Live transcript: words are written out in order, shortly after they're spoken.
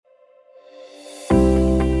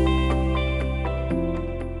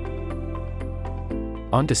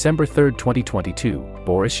On December 3, 2022,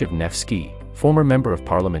 Borys Wrzesnewskyj, former Member of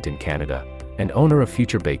Parliament in Canada and owner of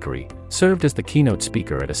Future Bakery, served as the keynote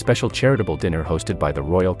speaker at a special charitable dinner hosted by the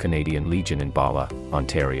Royal Canadian Legion in Bala,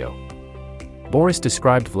 Ontario. Borys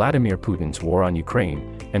described Vladimir Putin's war on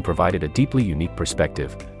Ukraine and provided a deeply unique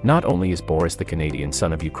perspective. Not only is Borys the Canadian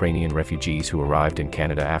son of Ukrainian refugees who arrived in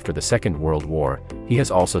Canada after the Second World War, he has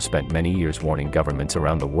also spent many years warning governments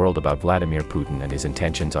around the world about Vladimir Putin and his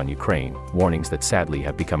intentions on Ukraine, warnings that sadly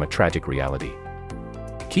have become a tragic reality.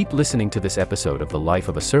 Keep listening to this episode of The Life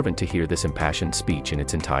of a Servant to hear this impassioned speech in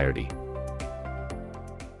its entirety.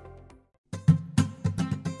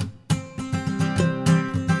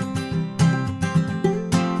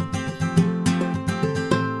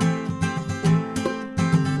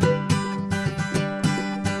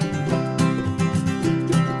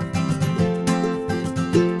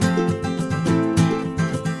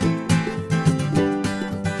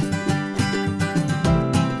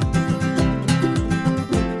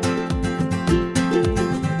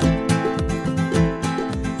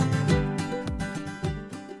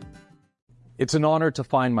 It's an honor to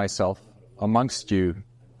find myself amongst you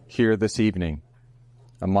here this evening,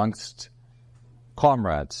 amongst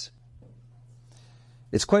comrades.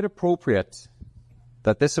 It's quite appropriate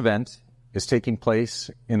that this event is taking place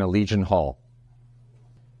in a Legion Hall.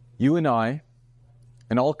 You and I,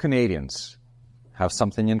 and all Canadians, have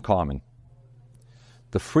something in common.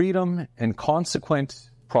 The freedom and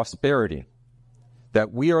consequent prosperity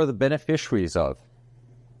that we are the beneficiaries of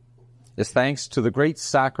is thanks to the great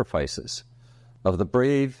sacrifices of the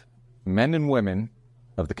brave men and women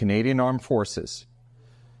of the Canadian Armed Forces,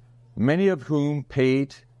 many of whom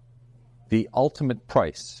paid the ultimate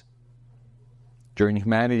price during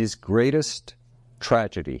humanity's greatest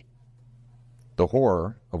tragedy, the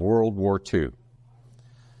horror of World War II.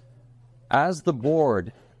 As the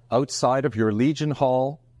board outside of your Legion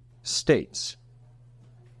Hall states,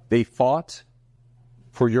 they fought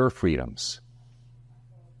for your freedoms,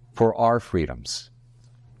 for our freedoms.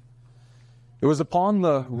 It was upon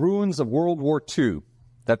the ruins of World War II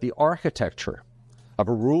that the architecture of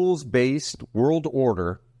a rules-based world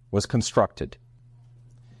order was constructed.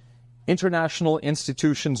 International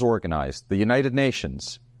institutions organized, the United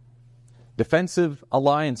Nations, defensive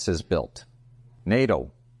alliances built,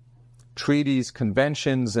 NATO, treaties,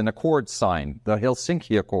 conventions, and accords signed, the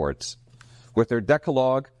Helsinki Accords, with their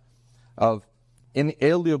decalogue of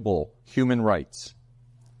inalienable human rights.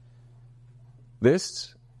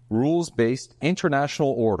 This rules-based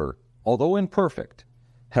international order, although imperfect,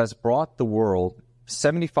 has brought the world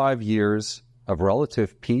 75 years of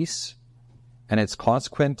relative peace and its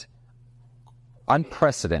consequent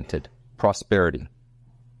unprecedented prosperity.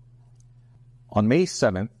 On May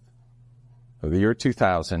 7th of the year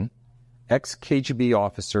 2000, ex-KGB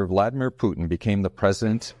officer Vladimir Putin became the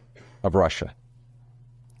president of Russia.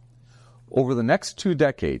 Over the next 2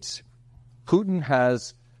 decades, Putin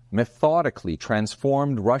has methodically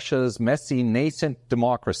transformed Russia's messy, nascent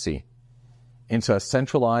democracy into a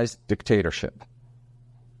centralized dictatorship.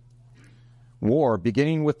 War,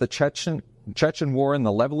 beginning with the Chechen War and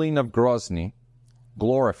the leveling of Grozny,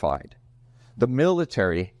 glorified. The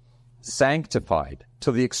military sanctified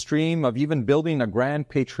to the extreme of even building a grand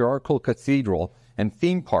patriarchal cathedral and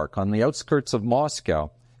theme park on the outskirts of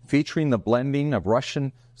Moscow, featuring the blending of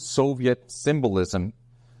Russian Soviet symbolism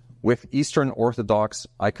with Eastern Orthodox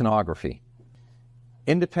iconography.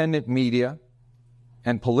 Independent media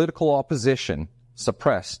and political opposition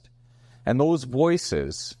suppressed, and those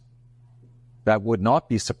voices that would not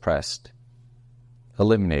be suppressed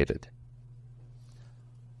eliminated.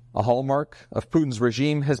 A hallmark of Putin's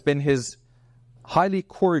regime has been his highly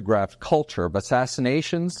choreographed culture of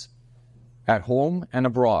assassinations at home and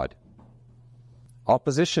abroad.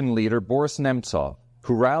 Opposition leader Boris Nemtsov,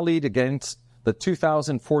 who rallied against the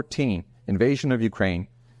 2014 invasion of Ukraine,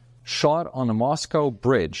 shot on a Moscow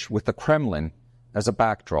bridge with the Kremlin as a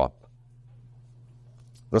backdrop.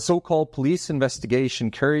 The so-called police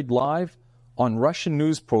investigation carried live on Russian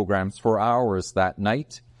news programs for hours that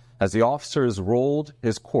night as the officers rolled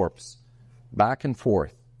his corpse back and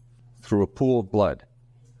forth through a pool of blood.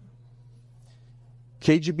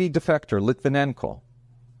 KGB defector Litvinenko,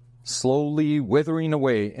 slowly withering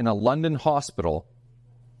away in a London hospital,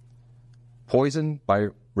 poisoned by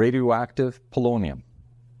radioactive polonium.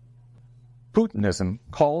 Putinism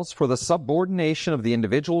calls for the subordination of the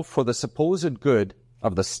individual for the supposed good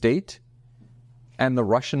of the state and the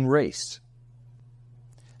Russian race,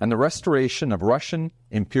 and the restoration of Russian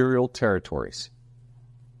imperial territories.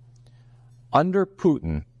 Under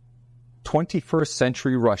Putin, 21st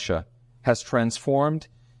century Russia has transformed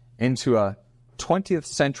into a 20th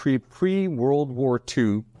century pre-World War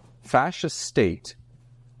II fascist state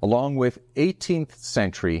along with 18th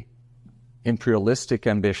century imperialistic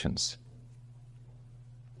ambitions.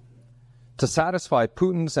 To satisfy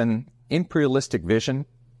Putin's and imperialistic vision,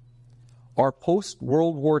 our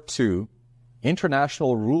post-World War II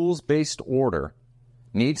international rules-based order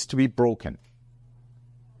needs to be broken,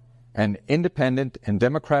 and independent and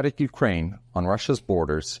democratic Ukraine on Russia's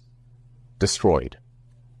borders destroyed.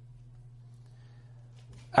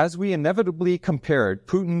 As we inevitably compared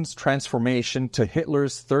Putin's transformation to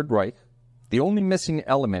Hitler's Third Reich, the only missing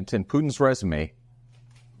element in Putin's resume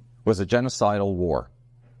was a genocidal war.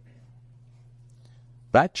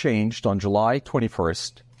 That changed on July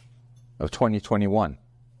 21st of 2021,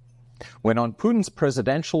 when on Putin's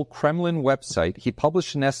presidential Kremlin website he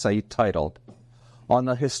published an essay titled "On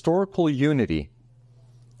the Historical Unity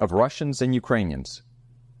of Russians and Ukrainians."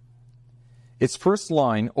 Its first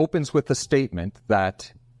line opens with the statement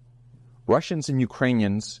that Russians and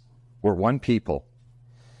Ukrainians were one people.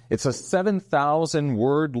 It's a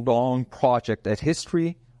 7,000-word-long project at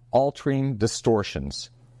history-altering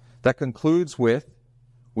distortions that concludes with,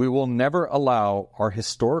 "We will never allow our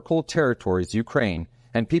historical territories, Ukraine,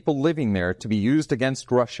 and people living there to be used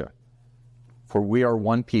against Russia, for we are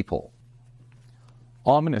one people."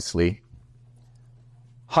 Ominously,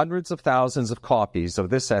 hundreds of thousands of copies of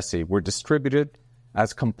this essay were distributed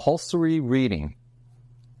as compulsory reading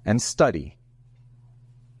and study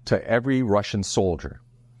to every Russian soldier.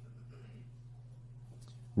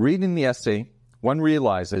 Reading the essay, one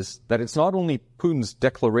realizes that it's not only Putin's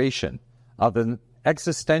declaration of an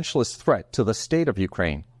existentialist threat to the state of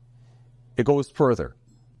Ukraine, it goes further,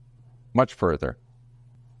 much further.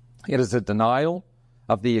 It is a denial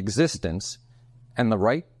of the existence and the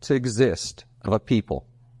right to exist of a people,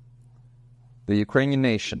 the Ukrainian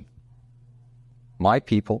nation, my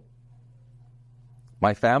people,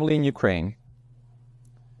 my family in Ukraine.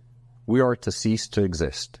 We are to cease to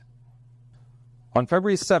exist. On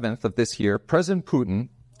February 7th of this year, President Putin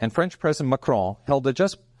and French President Macron held a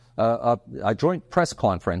joint press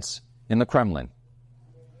conference in the Kremlin.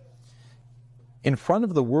 In front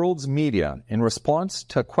of the world's media, in response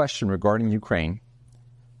to a question regarding Ukraine,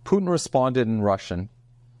 Putin responded in Russian,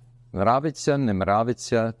 "Nravitsa, ne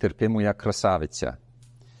nravitsa, terpi moya krasavitsa."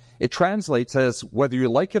 It translates as, "Whether you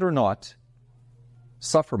like it or not,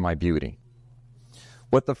 suffer my beauty."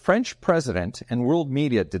 What the French president and world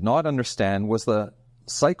media did not understand was the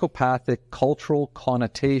psychopathic cultural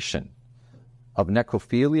connotation of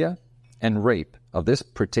necrophilia and rape of this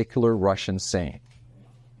particular Russian saying.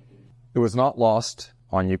 It was not lost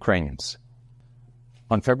on Ukrainians.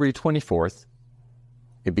 On February 24th,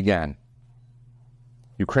 it began.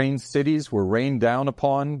 Ukraine's cities were rained down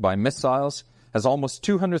upon by missiles as almost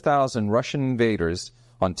 200,000 Russian invaders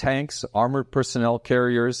on tanks, armored personnel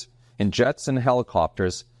carriers, in jets and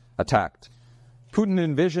helicopters attacked. Putin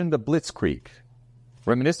envisioned a blitzkrieg,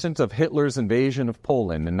 reminiscent of Hitler's invasion of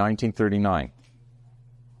Poland in 1939.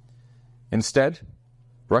 Instead,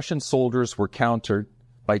 Russian soldiers were countered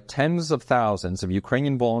by tens of thousands of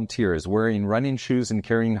Ukrainian volunteers wearing running shoes and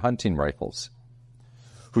carrying hunting rifles,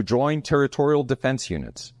 who joined territorial defense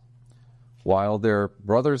units, while their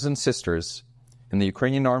brothers and sisters in the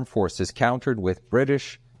Ukrainian armed forces countered with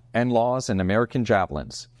British NLAWs and American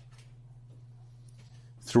javelins.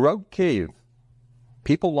 Throughout Kyiv,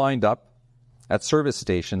 people lined up at service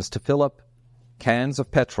stations to fill up cans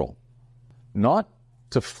of petrol, not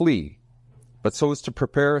to flee, but so as to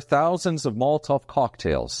prepare thousands of Molotov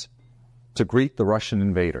cocktails to greet the Russian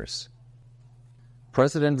invaders.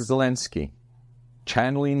 President Zelensky,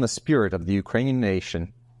 channeling the spirit of the Ukrainian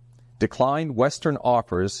nation, declined Western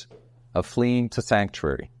offers of fleeing to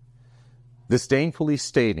sanctuary, disdainfully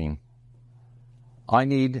stating, "I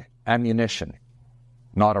need ammunition,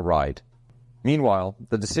 not a ride." Meanwhile,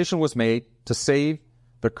 the decision was made to save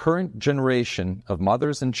the current generation of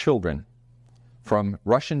mothers and children from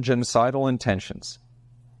Russian genocidal intentions.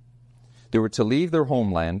 They were to leave their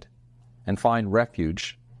homeland and find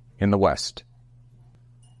refuge in the West.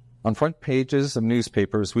 On front pages of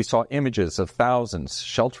newspapers, we saw images of thousands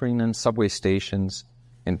sheltering in subway stations,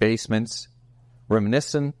 in basements,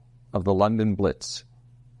 reminiscent of the London Blitz.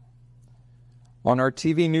 On our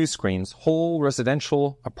TV news screens, whole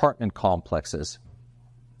residential apartment complexes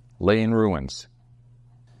lay in ruins.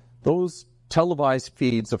 Those televised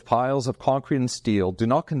feeds of piles of concrete and steel do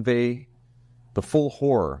not convey the full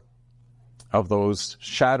horror of those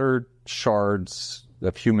shattered shards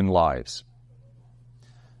of human lives.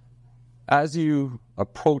 As you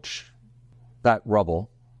approach that rubble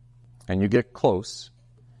and you get close,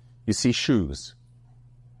 you see shoes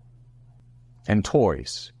and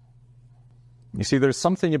toys You see, there's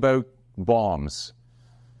something about bombs.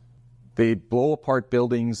 They blow apart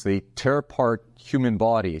buildings, they tear apart human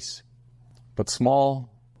bodies, but small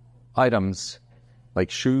items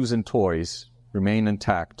like shoes and toys remain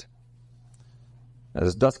intact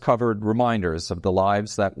as dust-covered reminders of the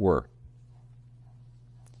lives that were.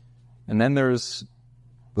 And then there's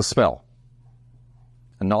the smell.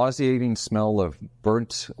 A nauseating smell of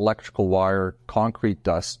burnt electrical wire, concrete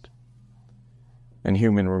dust, and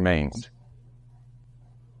human remains.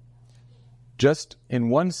 Just in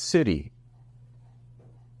one city,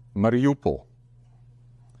 Mariupol,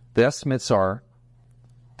 the estimates are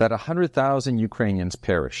that 100,000 Ukrainians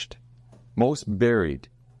perished, most buried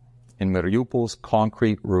in Mariupol's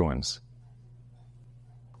concrete ruins.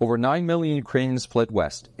 Over 9 million Ukrainians fled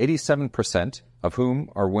west, 87% of whom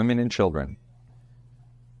are women and children.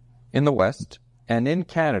 In the West and in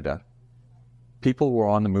Canada, people were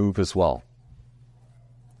on the move as well.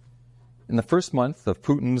 In the first month of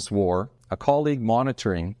Putin's war, a colleague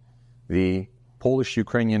monitoring the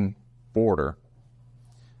Polish-Ukrainian border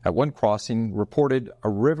at one crossing reported a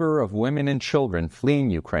river of women and children fleeing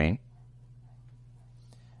Ukraine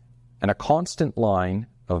and a constant line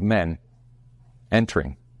of men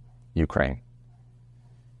entering Ukraine.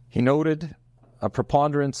 He noted a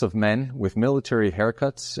preponderance of men with military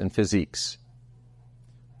haircuts and physiques.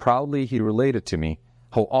 Proudly, he related to me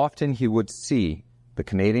how often he would see the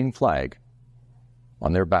Canadian flag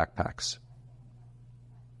on their backpacks.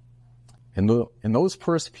 In those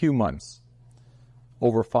first few months,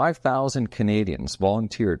 over 5,000 Canadians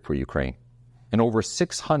volunteered for Ukraine, and over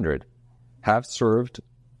 600 have served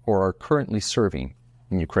or are currently serving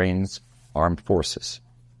in Ukraine's armed forces.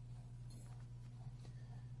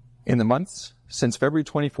 In the months since February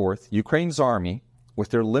 24th, Ukraine's army, with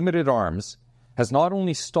their limited arms, has not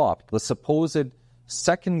only stopped the supposed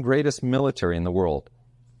second greatest military in the world,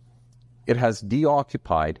 it has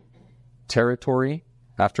deoccupied territory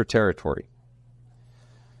after territory.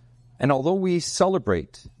 And although we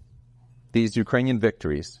celebrate these Ukrainian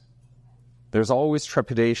victories, there's always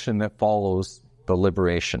trepidation that follows the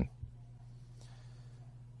liberation.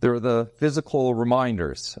 There are the physical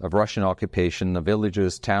reminders of Russian occupation of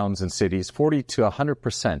villages, towns, and cities, 40 to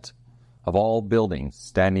 100% of all buildings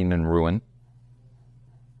standing in ruin.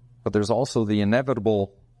 But there's also the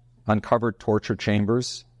inevitable uncovered torture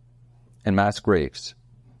chambers and mass graves.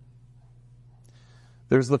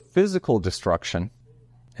 There's the physical destruction,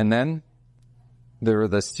 and then there are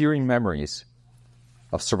the searing memories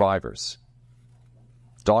of survivors,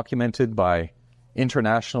 documented by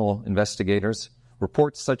international investigators,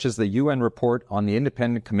 reports such as the UN report on the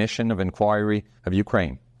Independent Commission of Inquiry of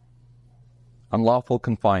Ukraine, unlawful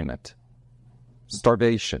confinement,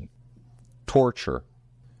 starvation, torture,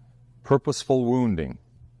 purposeful wounding,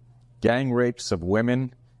 gang rapes of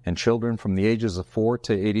women and children from the ages of 4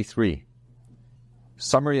 to 83,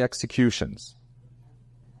 summary executions,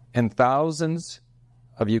 and thousands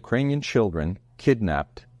of Ukrainian children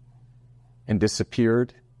kidnapped and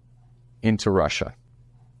disappeared into Russia.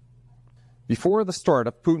 Before the start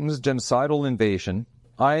of Putin's genocidal invasion,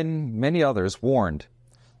 I and many others warned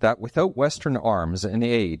that without Western arms and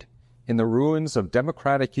aid, in the ruins of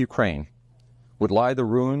democratic Ukraine would lie the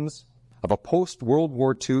ruins of a post-World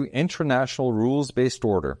War II international rules-based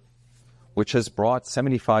order, which has brought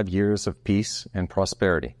 75 years of peace and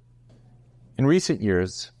prosperity. In recent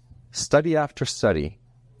years, study after study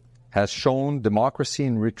has shown democracy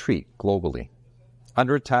in retreat globally,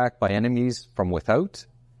 under attack by enemies from without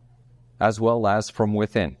as well as from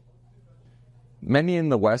within. Many in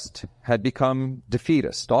the West had become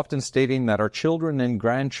defeatist, often stating that our children and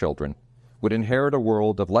grandchildren would inherit a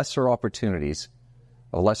world of lesser opportunities,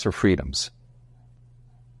 of lesser freedoms.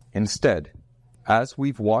 Instead, as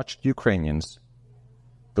we've watched Ukrainians,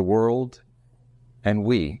 the world and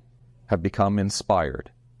we have become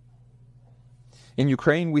inspired. In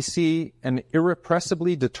Ukraine, we see an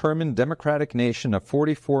irrepressibly determined democratic nation of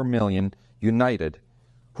 44 million united,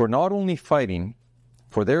 who are not only fighting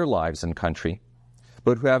for their lives and country,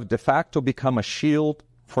 but who have de facto become a shield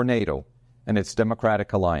for NATO and its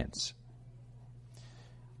democratic alliance.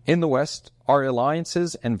 In the West, our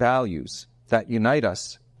alliances and values that unite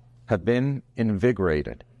us have been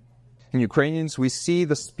invigorated. In Ukrainians, we see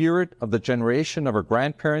the spirit of the generation of our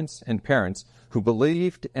grandparents and parents who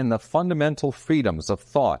believed in the fundamental freedoms of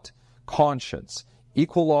thought, conscience,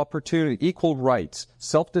 equal opportunity, equal rights,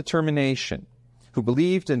 self-determination, who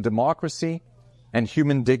believed in democracy and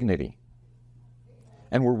human dignity,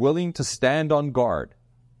 and were willing to stand on guard,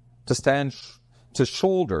 to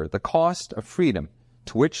shoulder the cost of freedom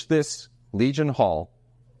to which this Legion Hall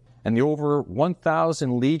and the over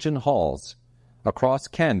 1,000 Legion Halls across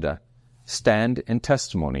Canada stand in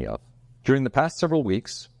testimony of. During the past several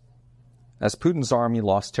weeks, as Putin's army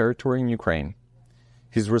lost territory in Ukraine,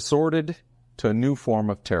 he's resorted to a new form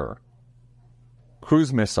of terror.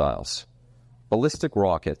 Cruise missiles, ballistic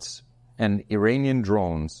rockets, and Iranian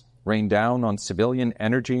drones rain down on civilian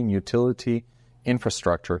energy and utility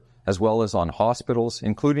infrastructure, as well as on hospitals,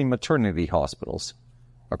 including maternity hospitals,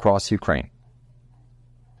 across Ukraine.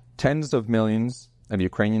 Tens of millions of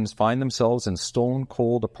Ukrainians find themselves in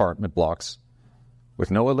stone-cold apartment blocks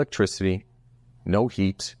with no electricity, no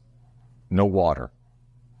heat, no water.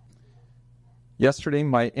 Yesterday,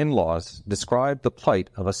 my in-laws described the plight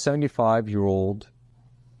of a 75-year-old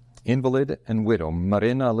invalid and widow,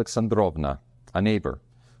 Marina Alexandrovna, a neighbor,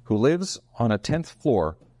 who lives on a 10th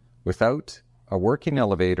floor without a working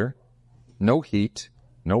elevator, no heat,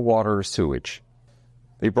 no water or sewage.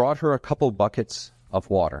 They brought her a couple buckets of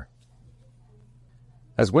water.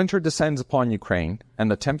 As winter descends upon Ukraine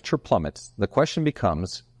and the temperature plummets, the question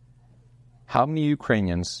becomes, how many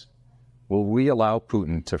Ukrainians will we allow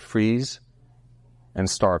Putin to freeze and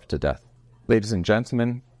starve to death? Ladies and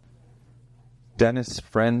gentlemen, Dennis,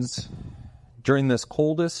 friends, during this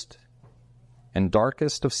coldest and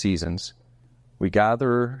darkest of seasons, we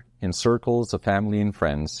gather in circles of family and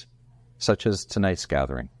friends, such as tonight's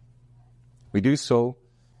gathering. We do so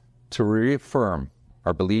to reaffirm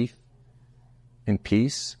our belief in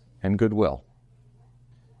peace and goodwill.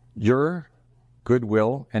 Your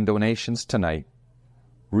goodwill and donations tonight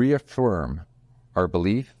reaffirm our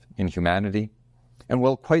belief in humanity and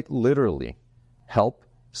will quite literally help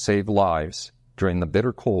save lives during the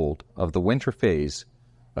bitter cold of the winter phase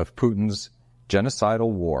of Putin's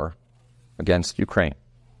genocidal war against Ukraine.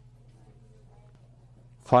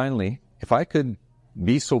 Finally, if I could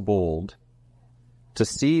be so bold to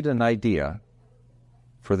seed an idea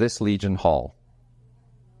for this Legion Hall.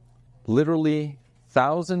 Literally,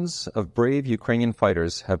 thousands of brave Ukrainian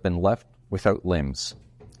fighters have been left without limbs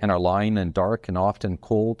and are lying in dark and often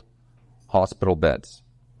cold hospital beds.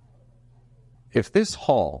 If this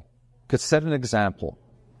hall could set an example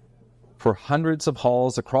for hundreds of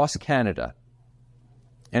halls across Canada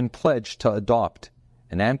and pledge to adopt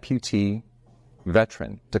an amputee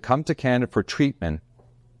veteran to come to Canada for treatment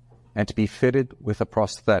and to be fitted with a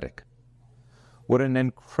prosthetic, what an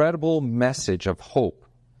incredible message of hope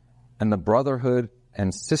and the brotherhood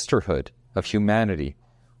and sisterhood of humanity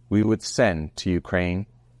we would send to Ukraine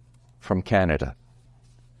from Canada.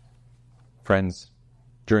 Friends,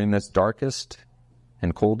 during this darkest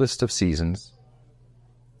and coldest of seasons,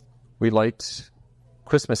 we light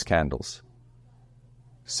Christmas candles,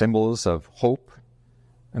 symbols of hope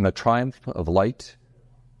and the triumph of light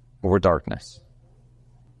over darkness.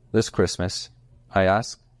 This Christmas, I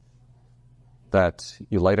ask that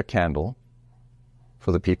you light a candle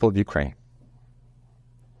for the people of Ukraine.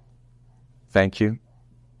 Thank you,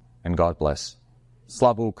 and God bless.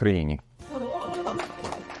 Slava Ukraini!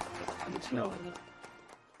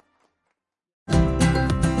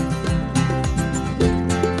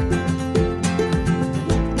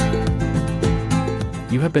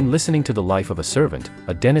 You have been listening to The Life of a Servant,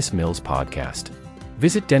 a Dennis Mills podcast.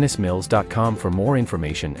 Visit dennismills.com for more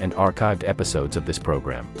information and archived episodes of this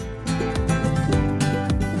program.